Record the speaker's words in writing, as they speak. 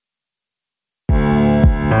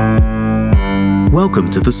Welcome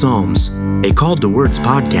to the Psalms, a Called to Words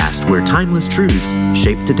podcast where timeless truths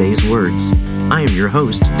shape today's words. I am your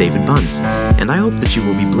host, David Bunce, and I hope that you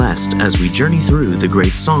will be blessed as we journey through the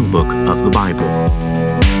great songbook of the Bible.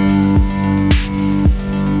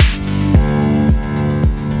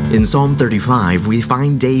 In Psalm 35, we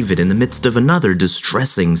find David in the midst of another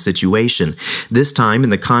distressing situation, this time in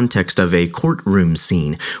the context of a courtroom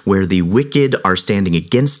scene where the wicked are standing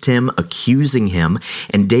against him, accusing him,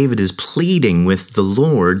 and David is pleading with the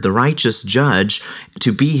Lord, the righteous judge,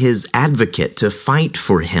 to be his advocate, to fight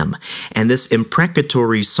for him. And this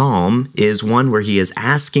imprecatory psalm is one where he is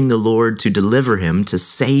asking the Lord to deliver him, to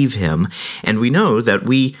save him, and we know that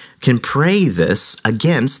we can pray this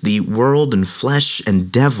against the world and flesh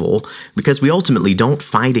and devil, because we ultimately don't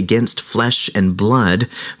fight against flesh and blood,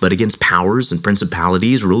 but against powers and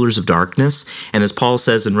principalities, rulers of darkness. And as Paul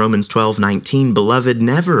says in Romans 12:19, "Beloved,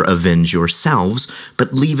 never avenge yourselves,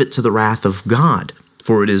 but leave it to the wrath of God.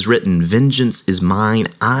 For it is written, 'Vengeance is mine,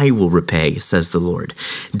 I will repay,' says the Lord."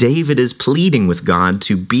 David is pleading with God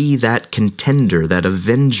to be that contender, that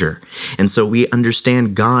avenger. And so we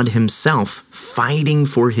understand God himself fighting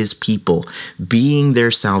for his people, being their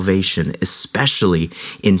salvation, especially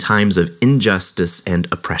in times of injustice and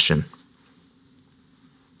oppression.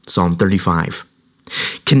 Psalm 35.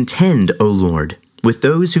 Contend, O Lord, with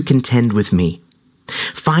those who contend with me.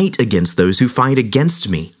 Fight against those who fight against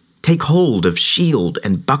me. Take hold of shield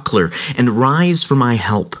and buckler, and rise for my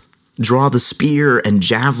help. Draw the spear and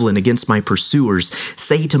javelin against my pursuers.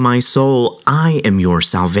 Say to my soul, I am your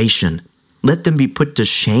salvation. Let them be put to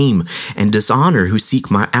shame and dishonor who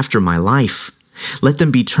seek after my life. Let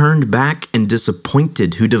them be turned back and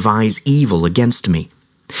disappointed who devise evil against me.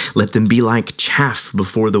 Let them be like chaff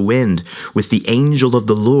before the wind, with the angel of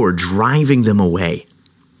the Lord driving them away.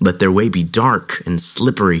 Let their way be dark and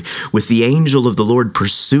slippery, with the angel of the Lord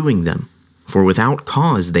pursuing them. For without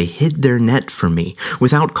cause they hid their net for me.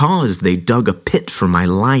 Without cause they dug a pit for my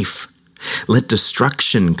life. Let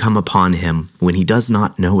destruction come upon him when he does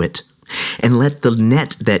not know it. And let the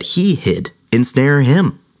net that he hid ensnare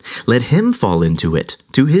him. Let him fall into it,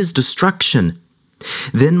 to his destruction.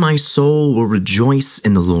 Then my soul will rejoice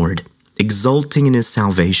in the Lord, exulting in his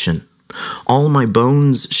salvation. All my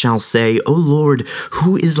bones shall say, O Lord,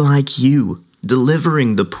 who is like you,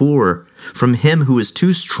 delivering the poor from him who is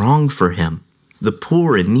too strong for him, the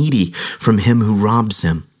poor and needy from him who robs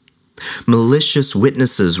him? Malicious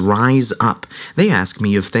witnesses rise up. They ask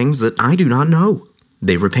me of things that I do not know.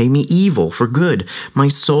 They repay me evil for good. My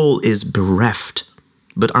soul is bereft.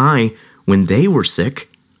 But I, when they were sick,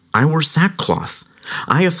 I wore sackcloth.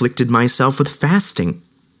 I afflicted myself with fasting.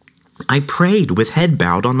 I prayed with head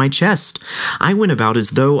bowed on my chest. I went about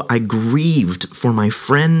as though I grieved for my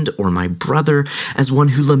friend or my brother. As one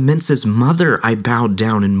who laments his mother, I bowed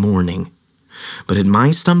down in mourning. But in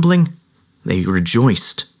my stumbling, they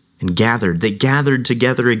rejoiced and gathered. They gathered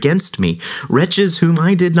together against me. Wretches whom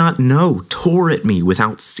I did not know tore at me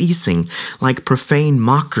without ceasing. Like profane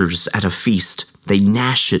mockers at a feast, they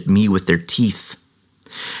gnash at me with their teeth.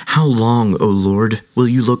 How long, O Lord, will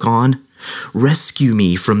you look on? Rescue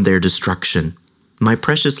me from their destruction, my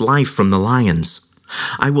precious life from the lions.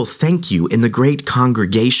 I will thank you in the great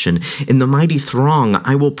congregation. In the mighty throng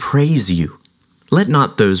I will praise you. Let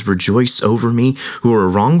not those rejoice over me who are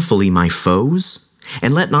wrongfully my foes,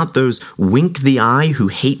 and let not those wink the eye who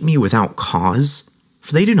hate me without cause.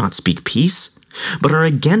 For they do not speak peace, but are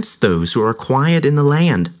against those who are quiet in the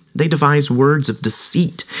land. They devise words of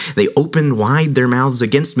deceit. They open wide their mouths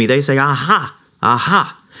against me. They say, Aha!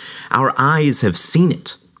 Aha! Our eyes have seen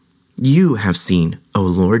it. You have seen, O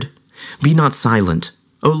Lord. Be not silent.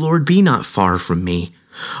 O Lord, be not far from me.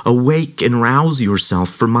 Awake and rouse yourself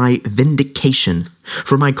for my vindication,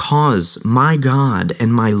 for my cause, my God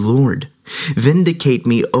and my Lord. Vindicate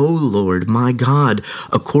me, O Lord, my God,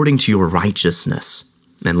 according to your righteousness.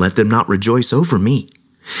 And let them not rejoice over me.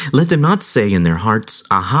 Let them not say in their hearts,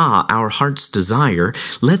 Aha, our heart's desire.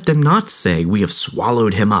 Let them not say, We have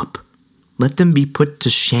swallowed him up. Let them be put to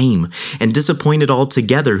shame and disappointed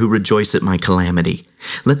altogether who rejoice at my calamity.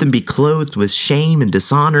 Let them be clothed with shame and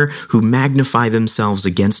dishonor who magnify themselves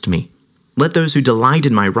against me. Let those who delight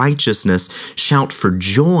in my righteousness shout for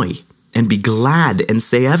joy and be glad and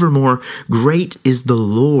say evermore, Great is the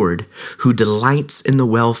Lord who delights in the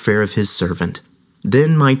welfare of his servant.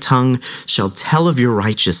 Then my tongue shall tell of your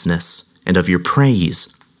righteousness and of your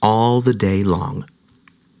praise all the day long.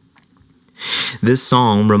 This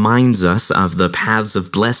psalm reminds us of the paths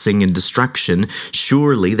of blessing and destruction.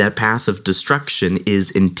 Surely that path of destruction is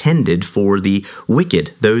intended for the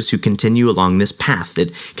wicked, those who continue along this path.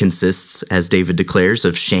 It consists, as David declares,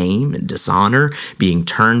 of shame and dishonor, being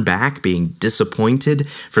turned back, being disappointed.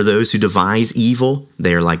 For those who devise evil,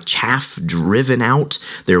 they are like chaff driven out.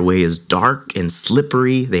 Their way is dark and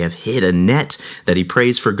slippery. They have hid a net, that he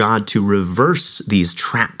prays for God to reverse these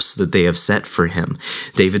traps that they have set for him.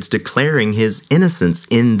 David's declaring his innocence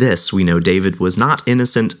in this. We know David was not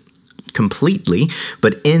innocent completely,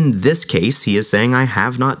 but in this case, he is saying, I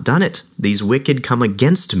have not done it. These wicked come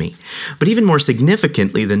against me. But even more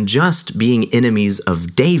significantly than just being enemies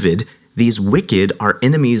of David, these wicked are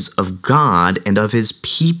enemies of God and of his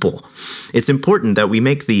people. It's important that we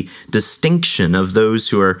make the distinction of those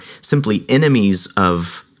who are simply enemies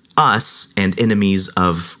of us and enemies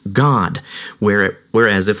of God.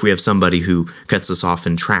 Whereas if we have somebody who cuts us off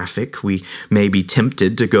in traffic, we may be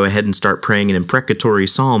tempted to go ahead and start praying an imprecatory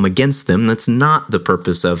psalm against them. That's not the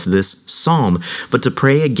purpose of this psalm, but to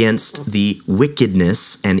pray against the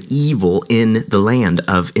wickedness and evil in the land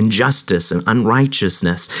of injustice and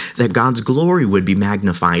unrighteousness, that God's glory would be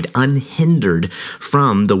magnified, unhindered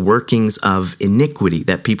from the workings of iniquity,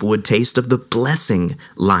 that people would taste of the blessing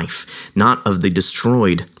life, not of the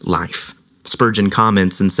destroyed life. Spurgeon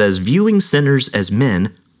comments and says, viewing sinners as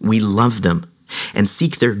men, we love them and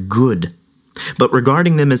seek their good. But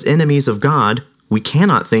regarding them as enemies of God, we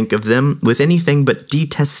cannot think of them with anything but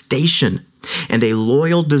detestation and a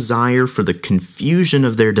loyal desire for the confusion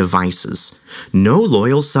of their devices. No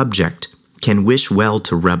loyal subject can wish well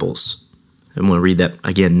to rebels. I'm going to read that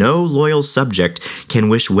again. No loyal subject can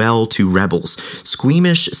wish well to rebels.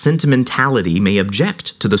 Squeamish sentimentality may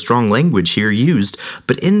object to the strong language here used,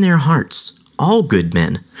 but in their hearts, all good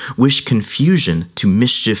men wish confusion to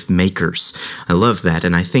mischief makers. I love that,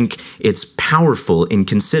 and I think it's powerful in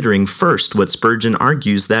considering first what Spurgeon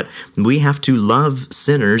argues, that we have to love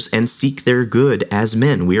sinners and seek their good as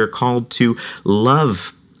men. We are called to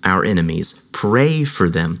love our enemies, pray for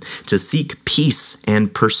them, to seek peace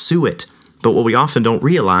and pursue it. But what we often don't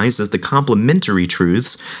realize is the complementary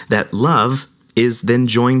truths, that love is then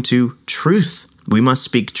joined to truth. We must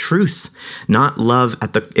speak truth, not love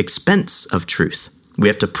at the expense of truth. We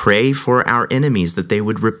have to pray for our enemies, that they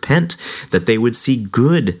would repent, that they would see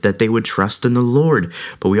good, that they would trust in the Lord.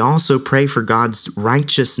 But we also pray for God's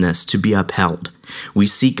righteousness to be upheld. We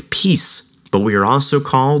seek peace, but we are also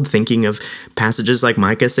called, thinking of passages like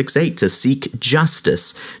Micah 6:8, to seek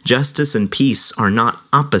justice. Justice and peace are not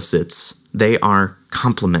opposites, they are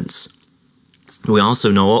complements. We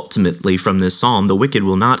also know ultimately from this psalm, the wicked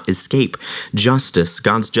will not escape justice.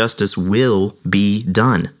 God's justice will be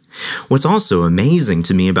done. What's also amazing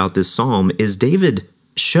to me about this psalm is David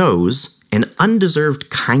shows an undeserved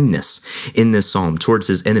kindness in this psalm towards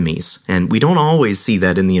his enemies. And we don't always see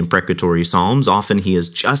that in the imprecatory psalms. Often he is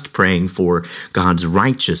just praying for God's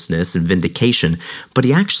righteousness and vindication. But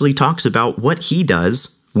he actually talks about what he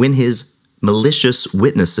does when his malicious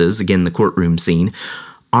witnesses, again the courtroom scene,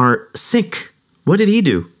 are sick. What did he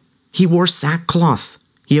do? He wore sackcloth.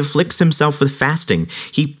 He afflicts himself with fasting.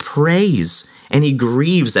 He prays and he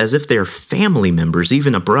grieves as if they're family members,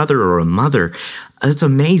 even a brother or a mother. It's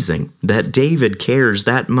amazing that David cares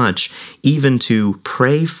that much, even to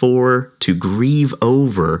pray for, to grieve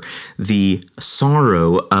over the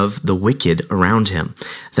sorrow of the wicked around him.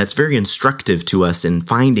 That's very instructive to us in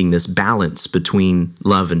finding this balance between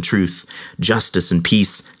love and truth, justice and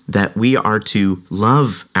peace, that we are to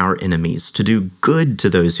love our enemies, to do good to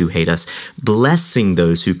those who hate us, blessing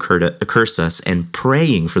those who curse us, and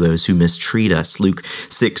praying for those who mistreat us. Luke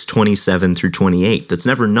 6:27 through 28. That's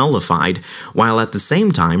never nullified, while at the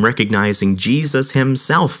same time recognizing Jesus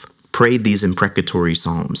himself prayed these imprecatory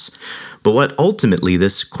psalms. But what ultimately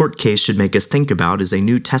this court case should make us think about is a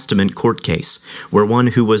New Testament court case, where one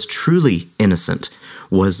who was truly innocent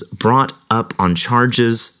was brought up on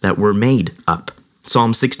charges that were made up.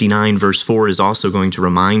 Psalm 69 verse 4 is also going to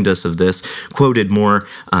remind us of this, quoted more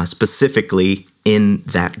specifically in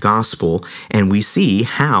that gospel, and we see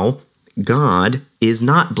how God is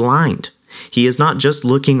not blind. He is not just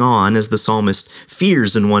looking on, as the psalmist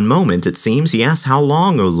fears in one moment, it seems. He asks, how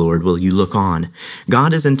long, O Lord, will you look on?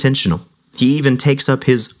 God is intentional. He even takes up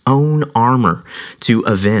his own armor to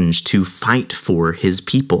avenge, to fight for his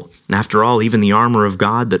people. After all, even the armor of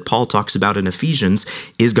God that Paul talks about in Ephesians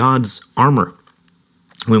is God's armor.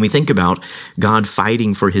 When we think about God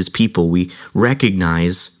fighting for his people, we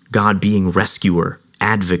recognize God being rescuer,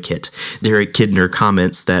 advocate. Derek Kidner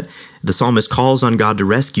comments that the psalmist calls on God to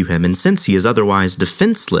rescue him, and since he is otherwise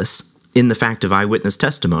defenseless, in the fact of eyewitness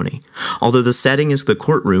testimony. Although the setting is the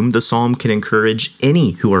courtroom, the psalm can encourage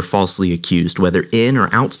any who are falsely accused, whether in or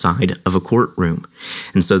outside of a courtroom.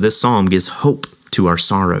 And so this psalm gives hope to our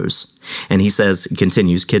sorrows. And he says,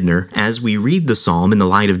 continues Kidner, as we read the psalm in the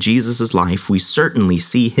light of Jesus' life, we certainly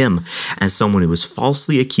see him as someone who was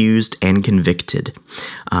falsely accused and convicted.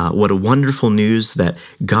 What a wonderful news that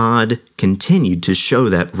God continued to show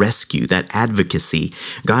that rescue, that advocacy.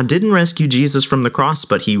 God didn't rescue Jesus from the cross,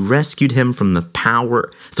 but he rescued him from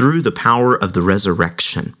through the power of the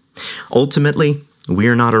resurrection. Ultimately, we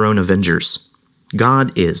are not our own avengers.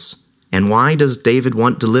 God is. And why does David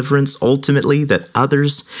want deliverance? Ultimately, that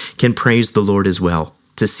others can praise the Lord as well,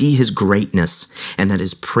 to see his greatness, and that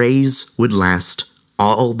his praise would last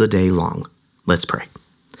all the day long. Let's pray.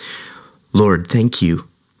 Lord, thank you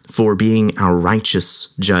for being our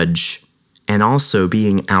righteous judge and also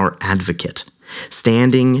being our advocate,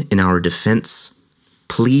 standing in our defense,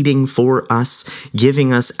 pleading for us,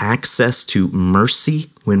 giving us access to mercy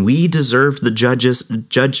when we deserve the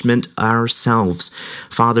judgment ourselves.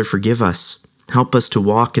 Father, forgive us. Help us to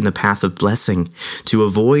walk in the path of blessing, to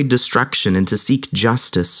avoid destruction and to seek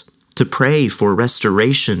justice, to pray for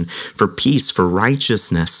restoration, for peace, for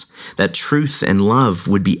righteousness, that truth and love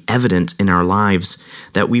would be evident in our lives,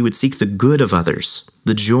 that we would seek the good of others,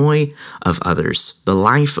 the joy of others, the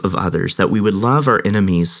life of others, that we would love our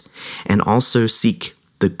enemies and also seek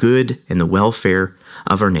the good and the welfare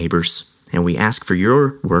of our neighbors. And we ask for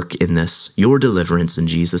your work in this, your deliverance in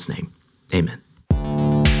Jesus' name. Amen.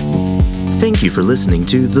 Thank you for listening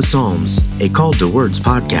to The Psalms, a Called to Words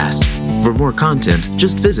podcast. For more content,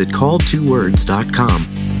 just visit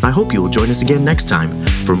calledtowords.com. I hope you will join us again next time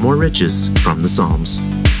for more riches from the Psalms.